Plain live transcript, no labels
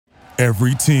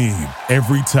Every team,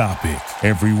 every topic,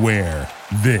 everywhere.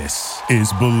 This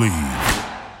is Believe.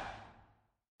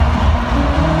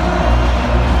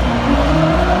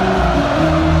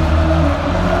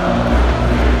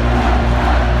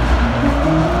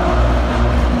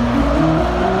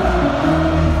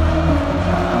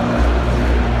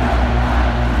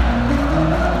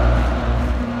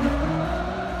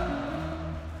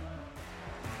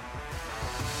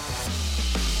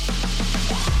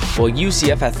 Well,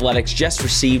 UCF Athletics just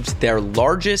received their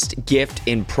largest gift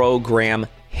in program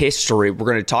history. We're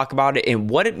going to talk about it and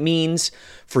what it means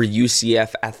for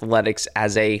UCF Athletics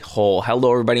as a whole.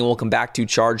 Hello, everybody, and welcome back to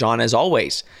Charge On. As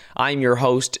always, I'm your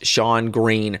host, Sean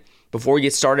Green. Before we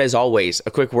get started, as always,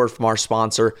 a quick word from our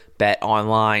sponsor,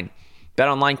 BetOnline.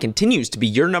 BetOnline continues to be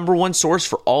your number one source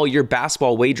for all your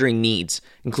basketball wagering needs,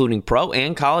 including pro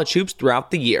and college hoops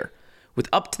throughout the year. With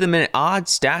up-to-the-minute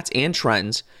odds, stats, and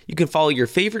trends, you can follow your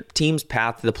favorite team's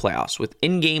path to the playoffs with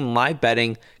in-game live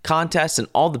betting, contests, and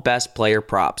all the best player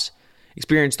props.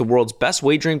 Experience the world's best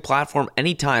wagering platform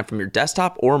anytime from your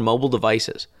desktop or mobile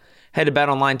devices. Head to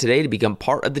BetOnline today to become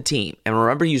part of the team, and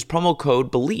remember to use promo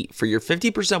code BELIEVE for your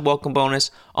 50% welcome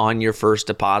bonus on your first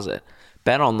deposit.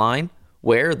 BetOnline,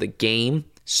 where the game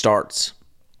starts.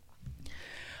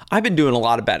 I've been doing a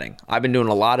lot of betting. I've been doing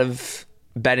a lot of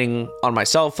betting on my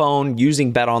cell phone,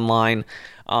 using BetOnline.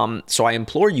 So I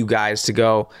implore you guys to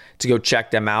go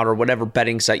check them out, or whatever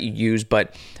betting site you use.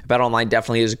 But BetOnline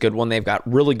definitely is a good one. They've got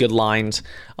really good lines.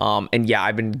 And yeah,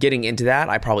 I've been getting into that.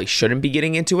 I probably shouldn't be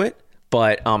getting into it,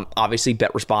 but obviously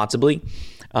bet responsibly.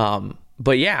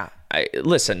 But yeah,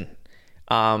 listen,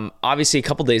 obviously a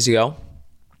couple days ago,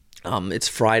 it's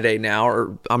Friday now,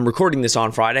 or I'm recording this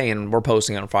on Friday and we're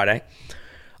posting on Friday.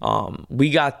 We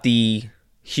got the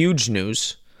huge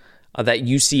news that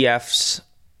UCF's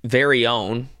very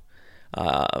own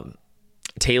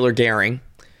Taylor Gehring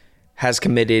has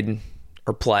committed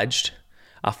or pledged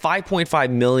 $5.5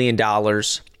 million to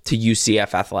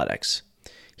UCF Athletics.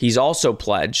 He's also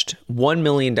pledged $1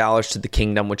 million to the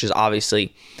Kingdom, which is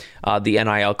obviously the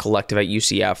NIL collective at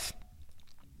UCF.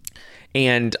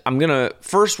 And we're going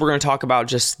to talk about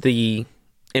just the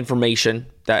information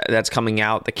that's coming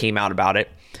out, that came out about it.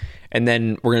 And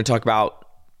then we're going to talk about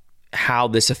how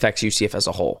this affects UCF as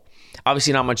a whole.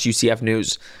 Obviously, not much UCF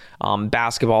news.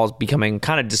 Basketball is becoming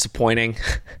kind of disappointing.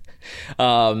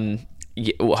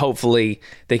 Hopefully,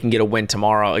 they can get a win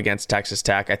tomorrow against Texas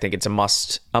Tech. I think it's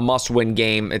a must-win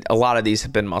game. A lot of these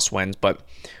have been must-wins, but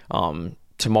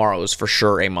tomorrow is for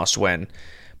sure a must-win.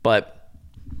 But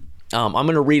I'm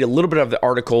going to read a little bit of the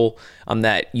article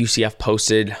that UCF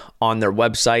posted on their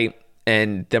website,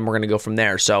 and then we're going to go from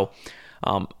there. So,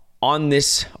 on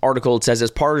this article, it says,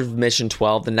 as part of Mission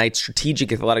 12, the Knight's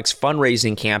strategic athletics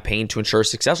fundraising campaign to ensure a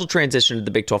successful transition to the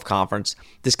Big 12 Conference,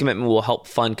 this commitment will help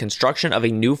fund construction of a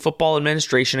new football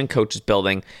administration and coaches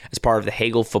building as part of the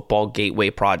Hagel Football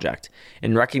Gateway Project.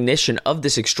 In recognition of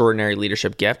this extraordinary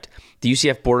leadership gift, the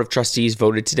UCF Board of Trustees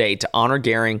voted today to honor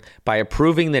Gehring by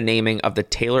approving the naming of the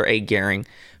Taylor A. Gehring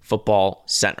Football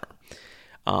Center.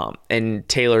 And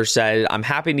Taylor said, I'm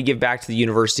happy to give back to the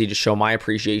university to show my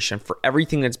appreciation for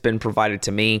everything that's been provided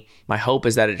to me. My hope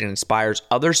is that it inspires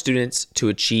other students to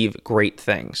achieve great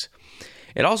things.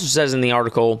 It also says in the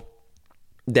article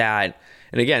that,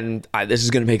 and again, this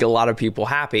is going to make a lot of people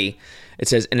happy. It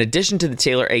says, in addition to the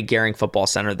Taylor A. Gehring Football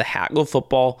Center, the Hagel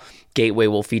Football Gateway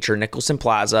will feature Nicholson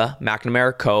Plaza,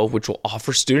 McNamara Cove, which will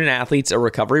offer student athletes a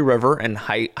recovery river and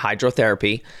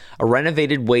hydrotherapy, a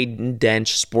renovated Wade Dench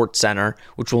Sports Center,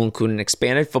 which will include an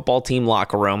expanded football team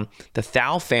locker room, the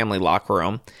Thal family locker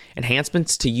room,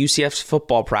 enhancements to UCF's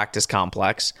football practice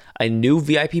complex, a new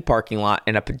VIP parking lot,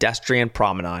 and a pedestrian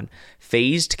promenade.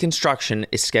 Phased construction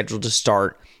is scheduled to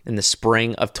start in the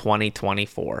spring of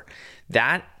 2024.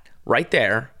 That right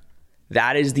there,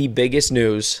 that is the biggest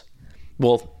news.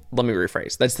 Well, let me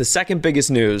rephrase. That's the second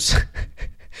biggest news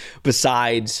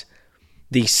besides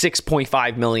the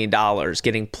 $6.5 million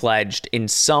getting pledged in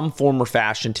some form or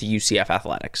fashion to UCF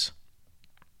Athletics.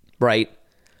 Right?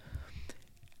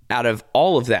 Out of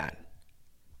all of that,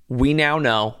 we now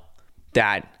know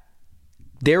that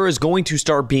there is going to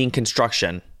start being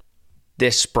construction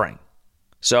this spring.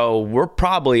 So we're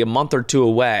probably a month or two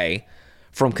away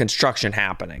from construction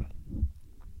happening.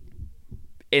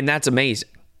 And that's amazing.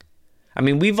 I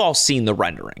mean, we've all seen the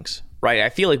renderings, right? I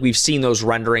feel like we've seen those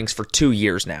renderings for 2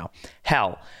 years now.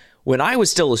 Hell, when I was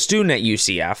still a student at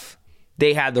UCF,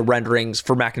 they had the renderings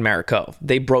for McNamara Cove.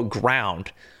 They broke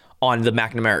ground on the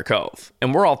McNamara Cove.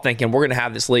 And we're all thinking we're going to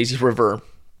have this lazy river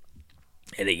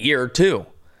in a year or two.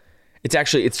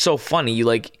 It's so funny.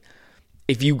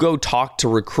 If you go talk to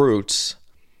recruits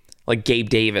like Gabe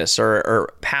Davis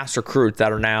or past recruits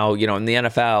that are now, in the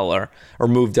NFL or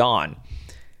moved on.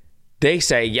 They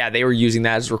say, yeah, they were using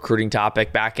that as a recruiting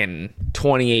topic back in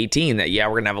 2018 that, yeah,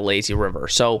 we're going to have a lazy river.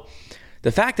 So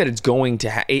the fact that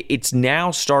it's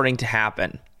now starting to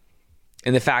happen,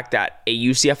 and the fact that a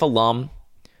UCF alum,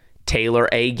 Taylor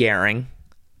A. Gehring,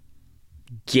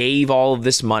 gave all of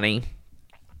this money,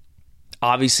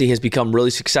 obviously has become really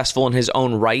successful in his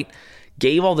own right,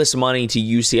 gave all this money to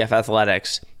UCF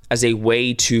Athletics as a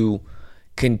way to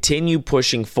continue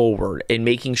pushing forward and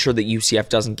making sure that UCF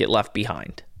doesn't get left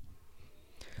behind.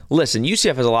 Listen,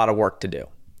 UCF has a lot of work to do,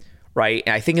 right?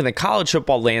 And I think in the college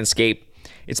football landscape,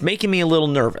 it's making me a little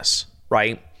nervous,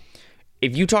 right?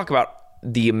 If you talk about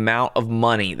the amount of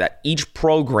money that each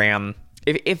program,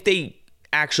 if they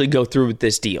actually go through with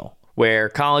this deal, where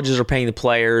colleges are paying the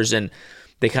players and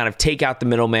they kind of take out the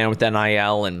middleman with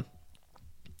NIL, and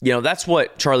that's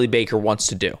what Charlie Baker wants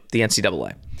to do, the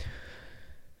NCAA.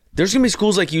 There's going to be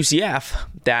schools like UCF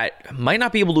that might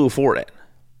not be able to afford it.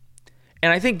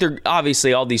 And I think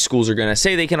obviously all these schools are going to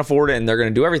say they can afford it, and they're going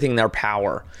to do everything in their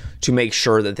power to make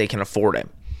sure that they can afford it.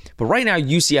 But right now,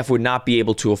 UCF would not be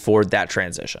able to afford that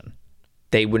transition.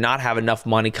 They would not have enough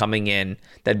money coming in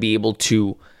that'd be able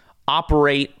to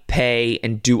operate, pay,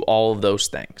 and do all of those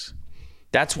things.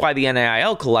 That's why the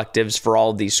NIL collectives for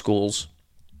all of these schools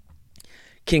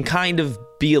can kind of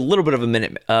be a little bit of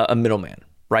a middleman,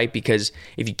 right? Because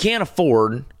if you can't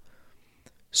afford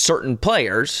certain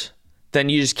players, then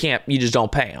you just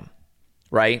don't pay them,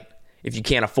 right? If you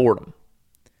can't afford them.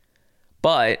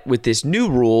 But with this new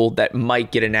rule that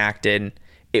might get enacted,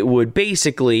 it would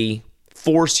basically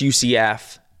force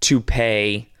UCF to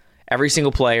pay every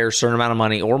single player a certain amount of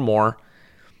money or more.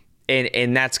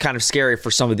 And that's kind of scary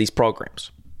for some of these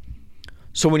programs.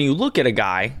 So when you look at a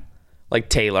guy like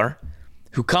Taylor,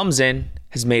 who comes in,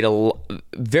 has made a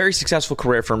very successful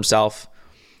career for himself,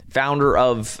 founder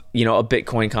of, a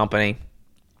Bitcoin company,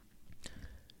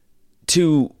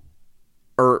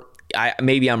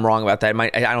 maybe I'm wrong about that.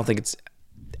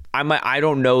 I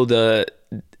don't know the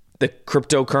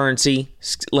cryptocurrency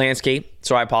landscape,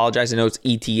 so I apologize. I know it's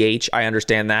ETH. I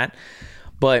understand that.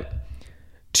 But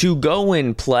to go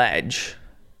and pledge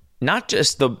not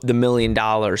just the $1 million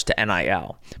to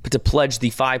NIL, but to pledge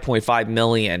the $5.5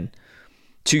 million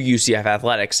to UCF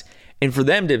Athletics, and for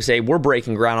them to say, we're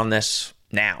breaking ground on this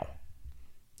now,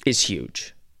 is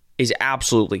huge, is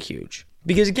absolutely huge.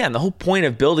 Because again, the whole point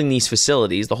of building these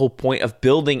facilities, the whole point of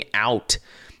building out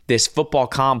this football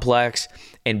complex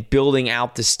and building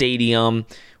out the stadium,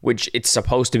 which it's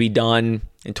supposed to be done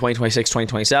in 2026,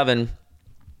 2027,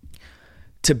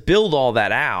 to build all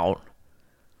that out,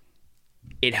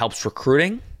 it helps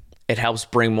recruiting. It helps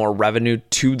bring more revenue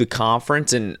to the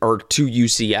conference or to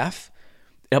UCF.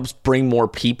 It helps bring more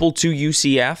people to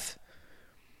UCF.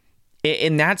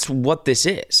 And that's what this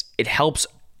is. It helps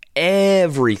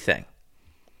everything.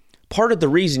 Part of the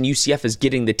reason UCF is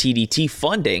getting the TDT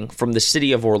funding from the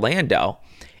city of Orlando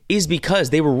is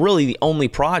because they were really the only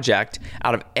project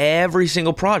out of every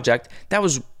single project that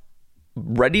was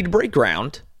ready to break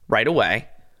ground right away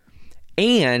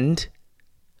and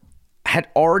had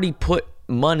already put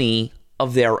money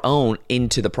of their own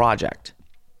into the project,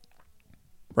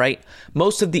 right?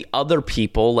 Most of the other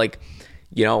people, like,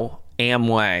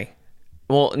 Amway,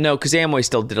 well, no, because Amway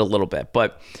still did a little bit,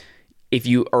 but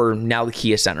now the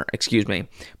Kia Center,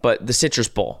 but the Citrus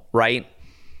Bowl, right?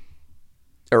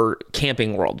 Or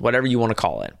Camping World, whatever you want to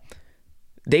call it.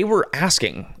 They were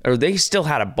asking, or they still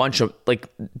had a bunch of,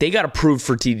 they got approved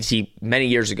for TDT many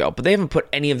years ago, but they haven't put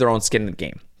any of their own skin in the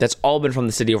game. That's all been from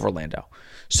the city of Orlando.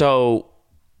 So,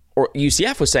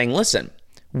 UCF was saying, listen,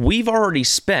 we've already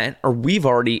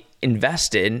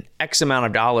invested X amount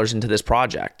of dollars into this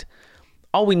project.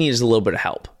 All we need is a little bit of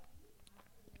help.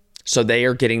 So they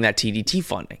are getting that TDT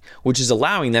funding, which is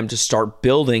allowing them to start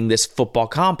building this football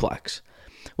complex,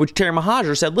 which Terry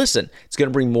Mahajer said, listen, it's going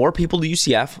to bring more people to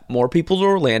UCF, more people to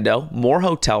Orlando, more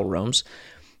hotel rooms.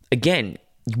 Again,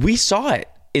 we saw it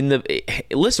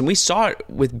we saw it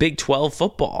with Big 12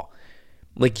 football.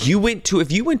 If you went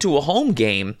to a home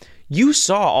game, you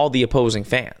saw all the opposing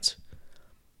fans.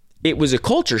 It was a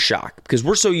culture shock because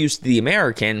we're so used to the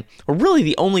American, or really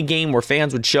the only game where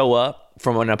fans would show up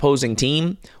from an opposing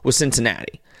team was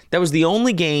Cincinnati. That was the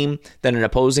only game that an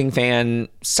opposing fan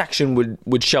section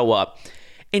would show up.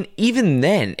 And even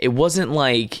then, it wasn't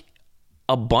like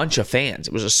a bunch of fans.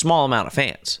 It was a small amount of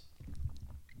fans.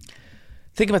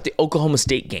 Think about the Oklahoma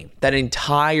State game. That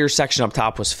entire section up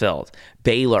top was filled.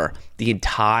 Baylor, the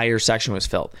entire section was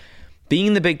filled. Being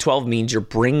in the Big 12 means you're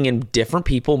bringing in different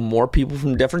people, more people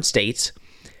from different states.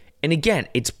 And again,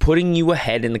 it's putting you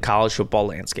ahead in the college football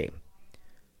landscape.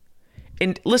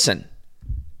 And listen,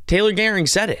 Taylor Gehring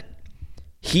said it.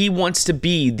 He wants to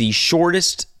be the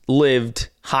shortest lived,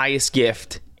 highest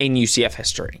gift in UCF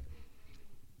history.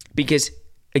 Because,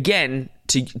 again,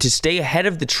 to stay ahead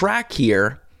of the track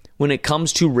here when it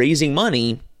comes to raising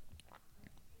money,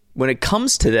 when it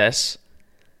comes to this,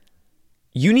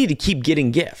 you need to keep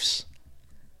getting gifts.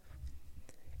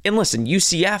 And listen,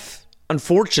 UCF,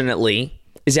 unfortunately,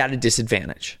 is at a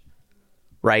disadvantage,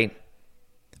 right?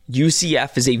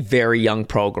 UCF is a very young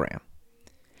program.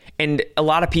 And a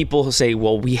lot of people say,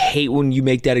 well, we hate when you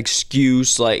make that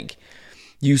excuse, like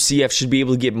UCF should be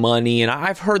able to get money. And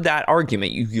I've heard that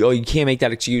argument. You can't make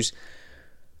that excuse.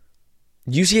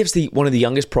 UCF's one of the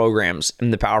youngest programs in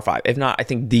the Power 5, if not, I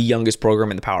think the youngest program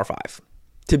in the Power 5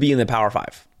 to be in the Power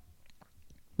 5,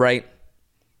 right?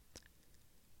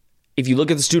 If you look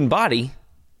at the student body,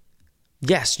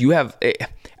 yes, you have,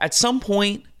 at some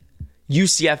point,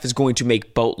 UCF is going to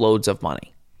make boatloads of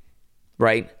money,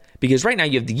 right? Because right now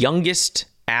you have the youngest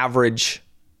average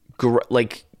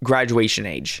graduation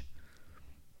age,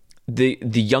 the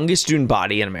youngest student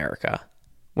body in America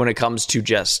when it comes to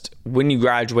just when you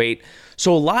graduate.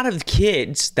 So a lot of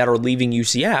kids that are leaving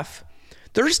UCF,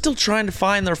 they're still trying to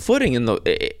find their footing in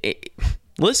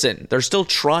listen, they're still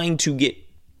trying to get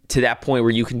to that point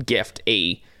where you can gift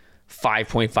a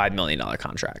 $5.5 million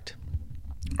contract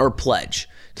or pledge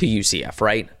to UCF,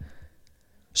 right?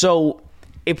 So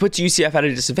it puts UCF at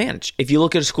a disadvantage. If you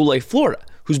look at a school like Florida,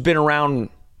 who's been around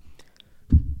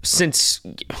since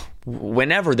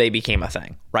whenever they became a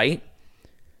thing, right?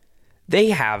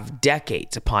 They have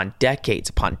decades upon decades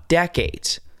upon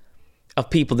decades of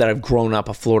people that have grown up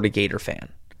a Florida Gator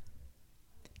fan.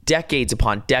 Decades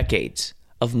upon decades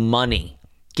of money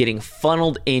getting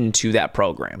funneled into that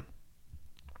program,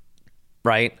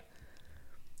 right?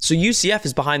 So UCF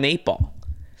is behind the 8 ball.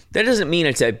 That doesn't mean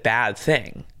it's a bad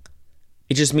thing.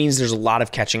 It just means there's a lot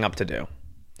of catching up to do.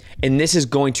 And this is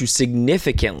going to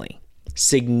significantly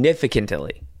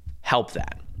help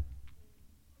that.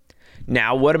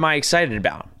 Now, what am I excited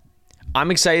about?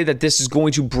 I'm excited that this is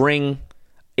going to bring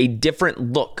a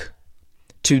different look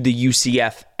to the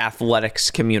UCF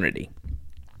athletics community.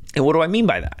 And what do I mean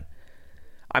by that?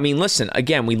 I mean, listen,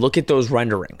 again, we look at those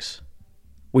renderings.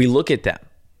 We look at them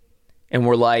and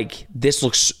we're like, this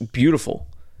looks beautiful,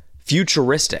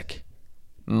 futuristic,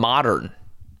 modern.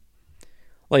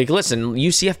 Like, listen,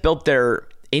 UCF built their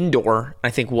indoor, I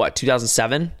think,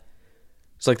 2007?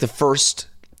 It's like the first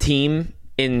team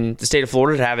in the state of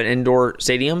Florida to have an indoor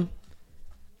stadium,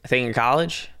 I think, in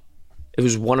college. It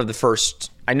was one of the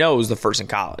first. I know it was the first in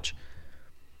college.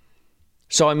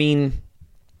 So, I mean,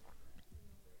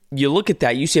 you look at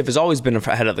that, UCF has always been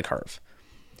ahead of the curve.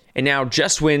 And now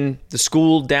just when the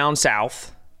school down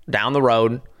south, down the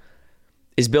road,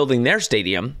 is building their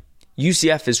stadium,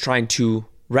 UCF is trying to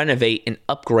renovate and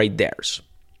upgrade theirs.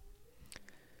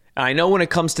 And I know when it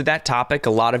comes to that topic, a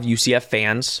lot of UCF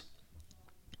fans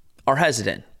are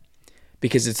hesitant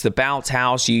because it's the bounce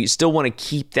house. You still want to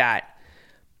keep that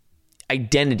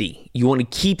identity. You want to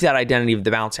keep that identity of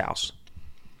the bounce house.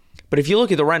 But if you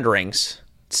look at the renderings,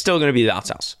 it's still going to be the bounce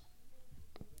house.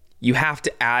 You have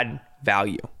to add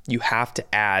value. You have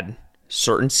to add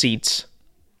certain seats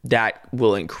that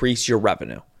will increase your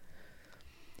revenue.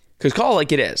 Because call it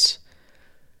like it is.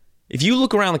 If you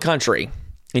look around the country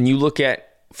and you look at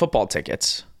football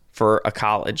tickets for a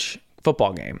college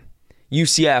football game,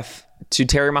 UCF, to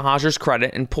Terry Mahajer's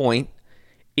credit and point,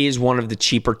 is one of the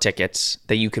cheaper tickets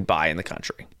that you could buy in the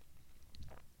country.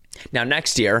 Now,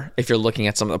 next year, if you're looking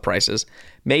at some of the prices,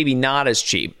 maybe not as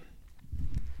cheap.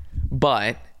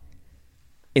 But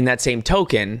in that same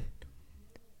token,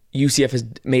 UCF has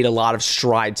made a lot of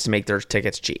strides to make their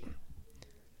tickets cheap.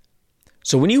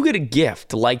 So when you get a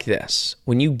gift like this,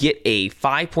 when you get a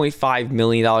 $5.5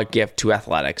 million gift to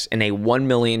athletics and a $1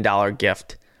 million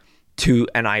gift to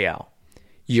NIL,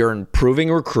 you're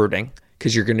improving recruiting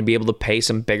because you're going to be able to pay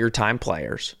some bigger time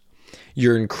players.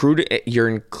 You're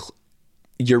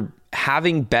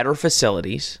having better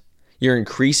facilities. You're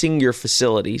increasing your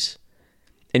facilities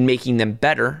and making them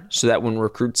better so that when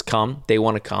recruits come, they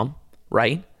want to come,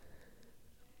 right?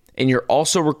 And you're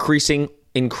also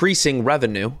increasing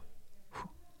revenue.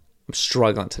 I'm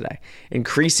struggling today.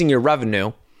 Increasing your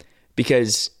revenue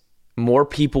because more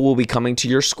people will be coming to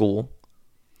your school.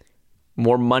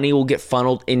 More money will get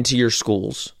funneled into your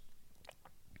schools.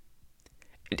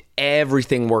 And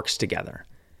everything works together.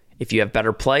 If you have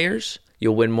better players,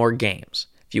 you'll win more games.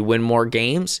 If you win more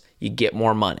games, you get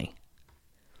more money.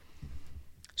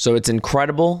 So it's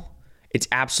incredible. It's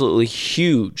absolutely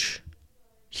huge.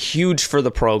 Huge for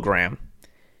the program.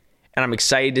 And I'm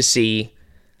excited to see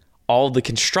all the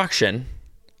construction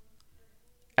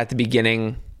at the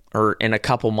beginning or in a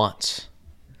couple months?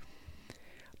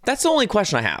 That's the only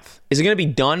question I have. Is it going to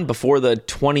be done before the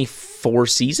 24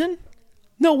 season?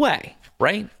 No way,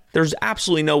 right? There's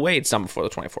absolutely no way it's done before the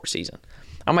 24 season.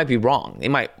 I might be wrong. They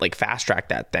might fast track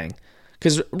that thing.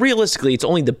 Because realistically, it's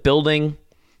only the building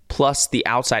plus the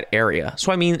outside area.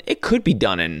 So, I mean, it could be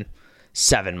done in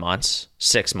 7 months,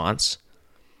 6 months.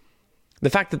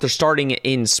 The fact that they're starting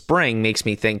in spring makes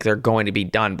me think they're going to be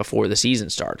done before the season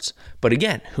starts. But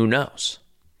again, who knows?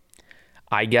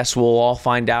 I guess we'll all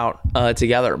find out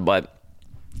together. But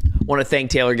I want to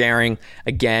thank Taylor Gehring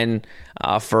again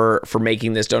for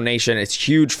making this donation. It's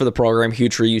huge for the program,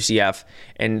 huge for UCF.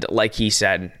 And like he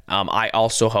said, I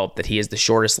also hope that he is the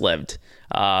shortest lived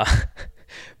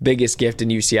biggest gift in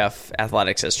UCF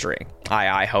athletics history.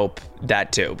 I hope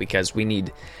that too, because we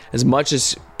need as much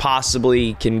as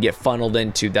possibly can get funneled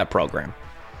into that program.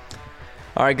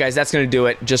 All right, guys, that's going to do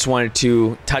it. Just wanted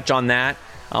to touch on that.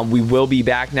 We will be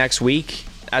back next week.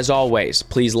 As always,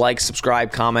 please like,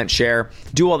 subscribe, comment, share.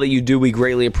 Do all that you do. We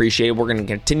greatly appreciate it. We're going to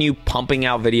continue pumping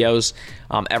out videos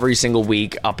every single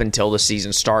week up until the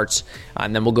season starts.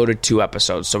 And then we'll go to 2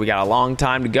 episodes. So we got a long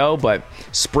time to go, but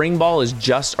spring ball is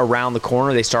just around the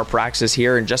corner. They start practice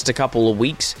here in just a couple of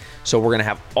weeks. So we're going to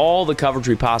have all the coverage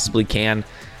we possibly can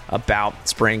about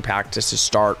spring practice to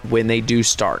start when they do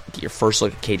start. Get your first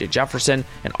look at KJ Jefferson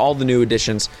and all the new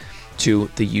additions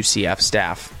to the UCF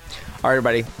staff. All right,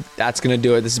 everybody, that's going to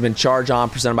do it. This has been Charge On,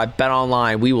 presented by Bet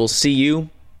Online. We will see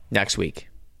you next week.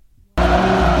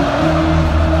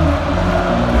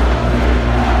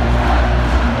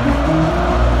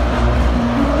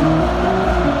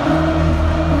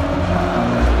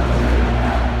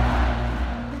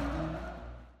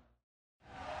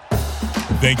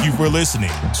 Thank you for listening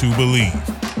to Believe.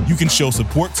 You can show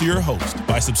support to your host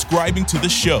by subscribing to the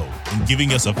show and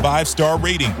giving us a 5-star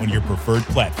rating on your preferred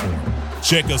platform.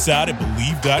 Check us out at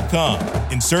Believe.com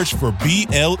and search for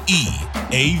BLEAV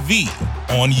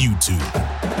on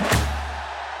YouTube.